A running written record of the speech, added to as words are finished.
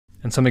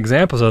And some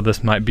examples of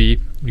this might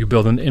be you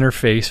build an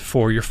interface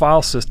for your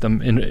file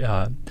system.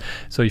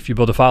 So if you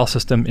build a file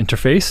system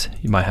interface,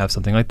 you might have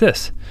something like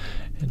this.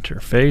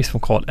 Interface,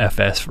 we'll call it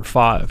FS for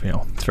file.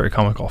 It's very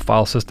common called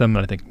file system,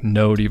 and I think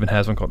Node even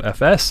has one called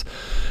FS.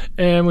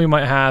 And we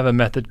might have a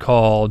method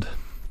called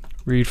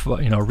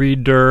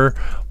reader,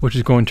 which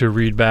is going to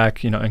read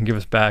back, and give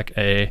us back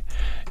a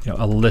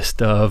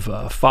list of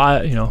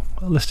a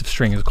list of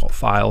strings called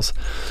files.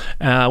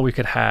 We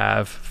could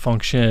have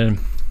function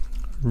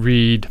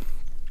read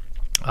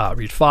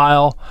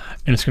file,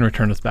 and it's going to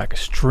return us back a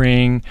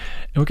string,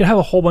 and we could have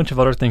a whole bunch of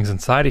other things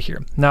inside of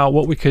here. Now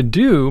what we could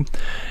do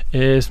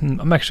is,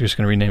 I'm actually just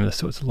going to rename this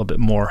so it's a little bit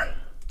more,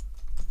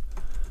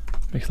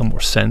 makes a little more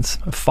sense,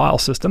 a file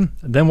system.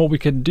 And then what we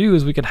could do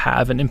is we could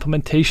have an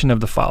implementation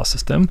of the file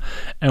system,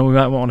 and we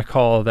might want to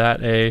call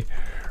that a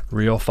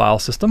real file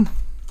system,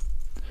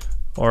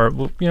 or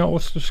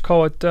let's just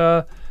call it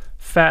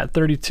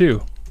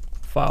FAT32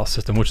 file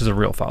system, which is a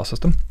real file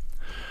system,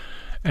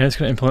 and it's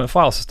going to implement a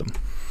file system.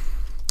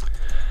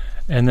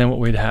 And then what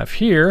we'd have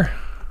here,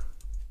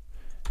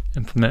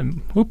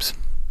 implement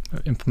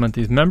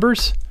these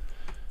members.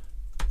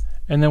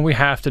 And then we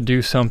have to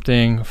do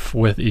something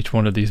with each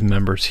one of these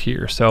members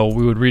here. So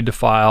we would read the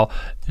file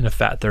in a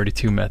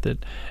FAT32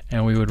 method,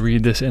 and we would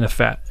read this in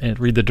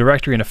read the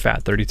directory in a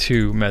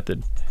FAT32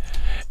 method.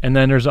 And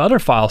then there's other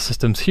file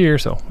systems here.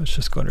 So let's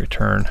just go and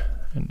return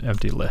an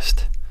empty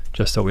list,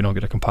 just so we don't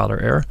get a compiler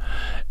error.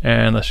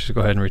 And let's just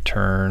go ahead and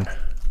return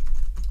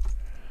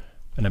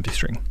an empty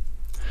string.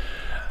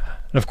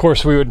 And of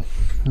course, we would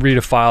read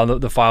a file.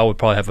 The file would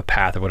probably have a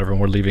path or whatever, and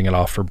we're leaving it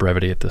off for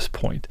brevity at this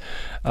point.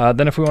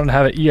 Then if we wanted to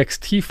have an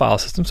ext file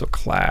system, so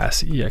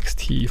class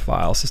ext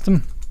file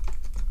system,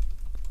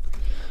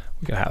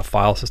 we could have a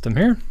file system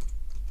here.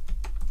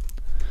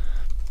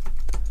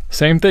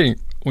 Same thing.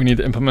 We need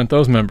to implement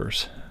those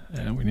members,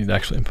 and we need to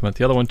actually implement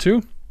the other one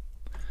too.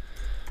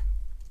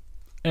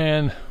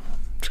 And I'm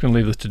just going to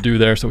leave this to do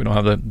there so we don't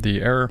have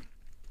the error.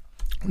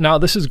 Now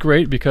this is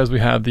great because we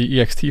have the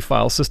ext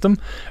file system,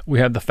 we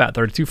have the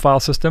FAT32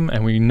 file system,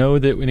 and we know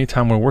that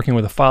anytime we're working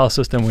with a file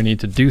system, we need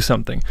to do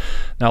something.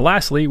 Now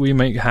lastly, we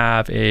might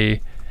have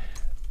a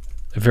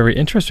very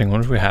interesting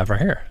one, which we have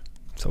right here.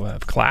 So we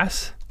have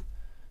class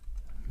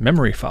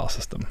memory file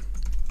system.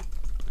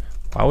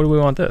 Why would we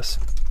want this?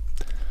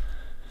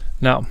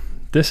 Now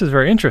this is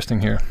very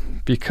interesting here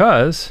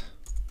because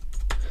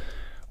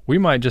we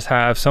might just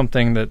have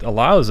something that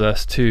allows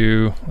us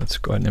to, let's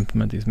go ahead and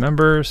implement these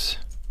members.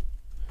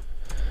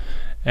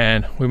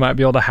 And we might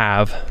be able to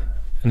have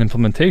an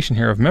implementation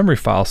here of memory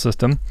file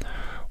system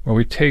where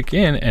we take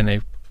in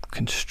a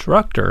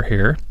constructor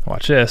here.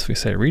 Watch this, we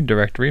say read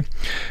directory.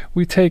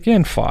 We take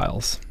in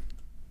files.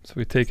 So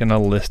we take in a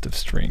list of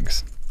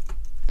strings.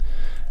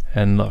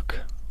 And look,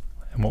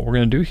 and what we're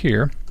going to do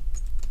here,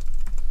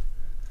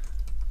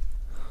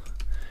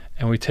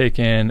 and we take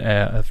in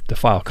the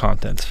file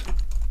contents,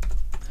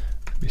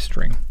 be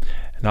string.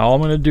 And all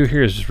I'm going to do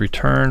here is just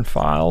return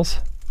files.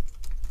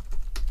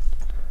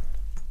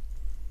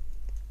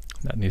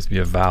 That needs to be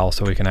a val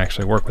so we can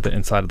actually work with it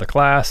inside of the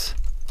class.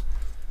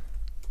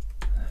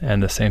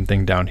 And the same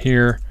thing down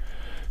here.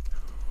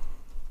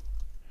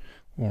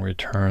 We'll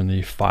return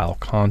the file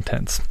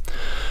contents.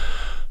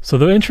 So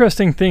the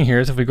interesting thing here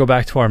is if we go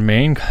back to our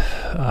main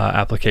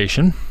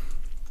application,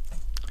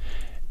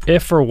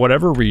 if for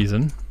whatever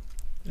reason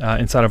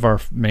inside of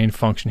our main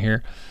function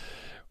here,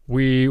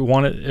 we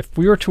wanted, if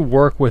we were to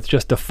work with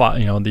just the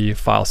file, the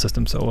file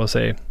system, so we'll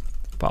say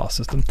file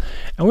system,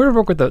 and we're going to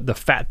work with the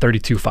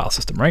FAT32 file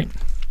system, right?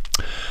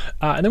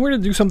 And then we're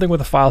going to do something with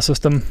the file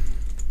system,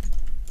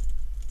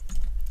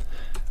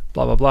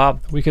 blah, blah, blah.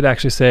 We could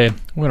actually say,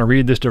 we're going to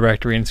read this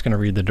directory, and it's going to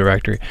read the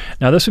directory.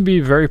 Now, this would be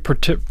very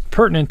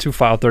pertinent to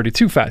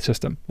File32 FAT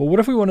system. Well,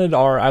 what if we wanted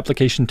our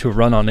application to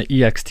run on the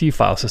ext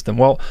file system?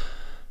 Well,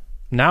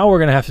 now we're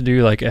going to have to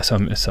do like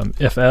some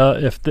if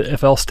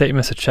else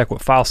statements to check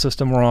what file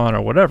system we're on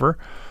or whatever.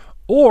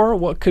 Or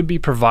what could be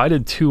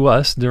provided to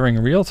us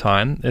during real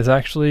time is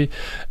actually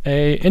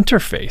a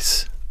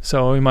interface.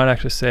 So we might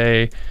actually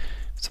say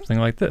something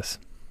like this.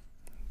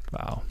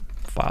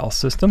 File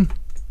system,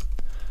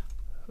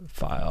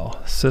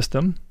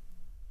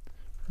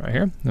 right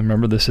here.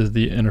 Remember, this is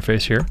the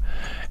interface here.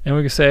 And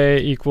we can say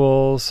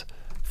equals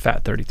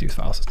FAT32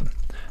 file system.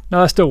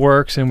 Now that still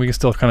works, and we can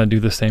still kind of do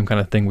the same kind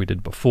of thing we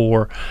did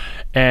before.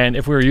 And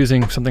if we were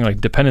using something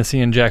like dependency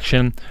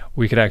injection,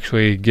 we could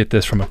actually get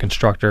this from a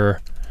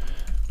constructor,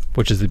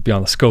 which is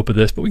beyond the scope of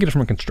this, but we get it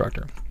from a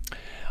constructor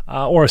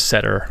or a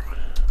setter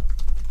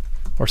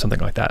or something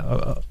like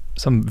that,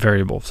 some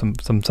variable, some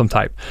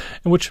type,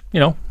 in which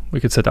we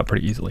could set that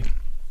pretty easily.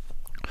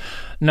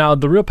 Now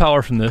the real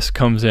power from this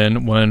comes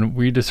in when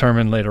we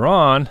determine later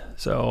on.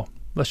 So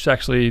let's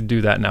actually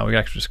do that now. We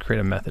actually just create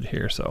a method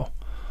here. So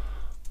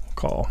we'll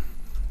call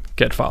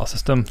get file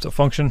system. So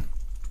function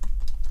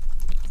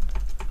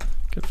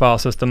get file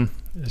system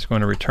is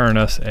going to return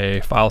us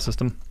a file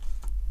system.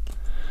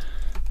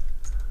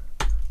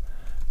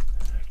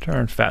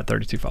 Return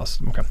FAT32 file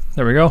system. Okay,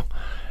 there we go.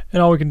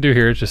 And all we can do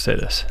here is just say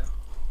this.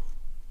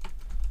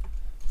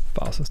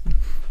 file system.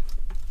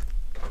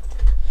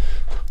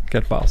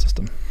 Get file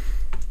system.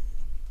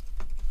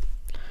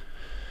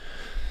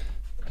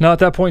 Now at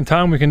that point in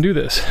time, we can do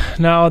this.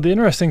 Now the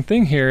interesting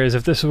thing here is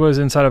if this was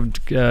inside of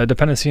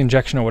dependency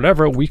injection or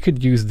whatever, we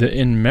could use the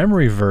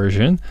in-memory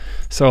version.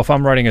 So if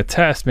I'm writing a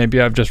test, maybe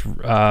I've just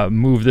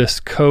moved this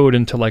code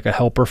into like a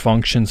helper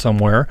function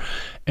somewhere.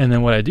 And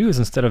then what I do is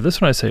instead of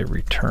this one, I say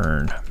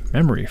return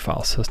memory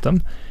file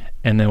system.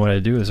 And then what I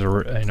do is a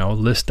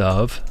list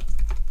of,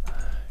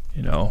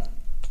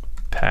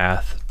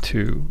 path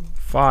to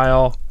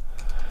file,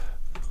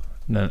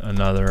 and then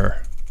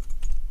another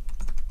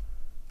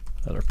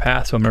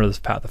path. So remember this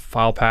path, the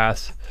file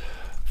path,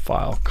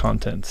 file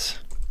contents.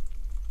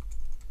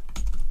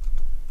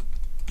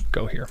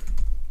 Go here.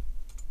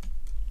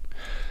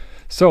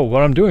 So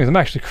what I'm doing is I'm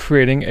actually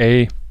creating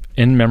a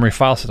in-memory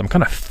file system. I'm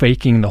kind of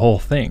faking the whole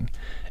thing.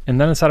 And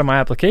then inside of my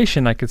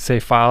application, I could say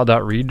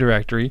file.read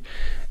directory.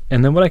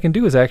 And then what I can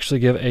do is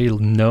actually give a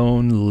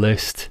known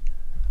list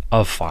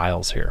of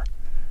files here.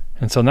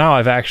 And so now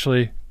I've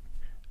actually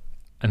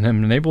and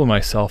I'm enabling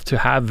myself to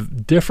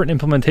have different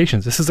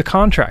implementations. This is a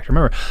contract.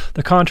 Remember,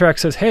 the contract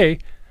says, hey,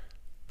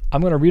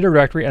 I'm going to read a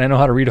directory and I know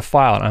how to read a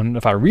file. And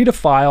if I read a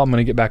file, I'm going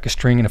to get back a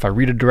string. And if I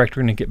read a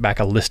directory, I'm going to get back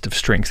a list of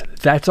strings.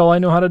 That's all I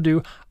know how to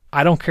do.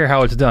 I don't care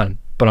how it's done.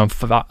 But on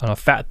a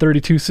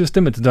FAT32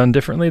 system, it's done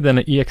differently than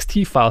an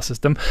Ext file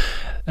system.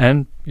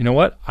 And you know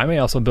what? I may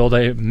also build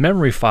a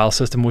memory file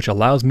system which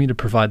allows me to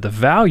provide the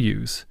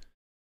values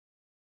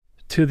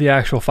to the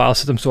actual file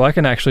system so I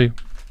can actually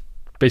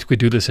basically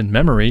do this in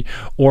memory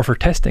or for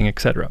testing,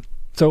 etc.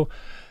 So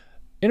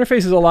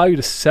interfaces allow you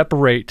to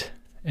separate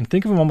and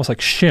think of them almost like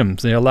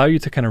shims. They allow you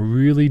to kind of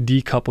really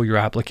decouple your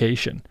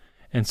application.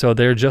 And so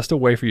they're just a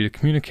way for you to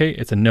communicate.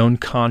 It's a known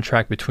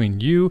contract between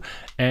you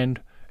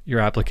and your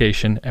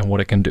application and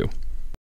what it can do.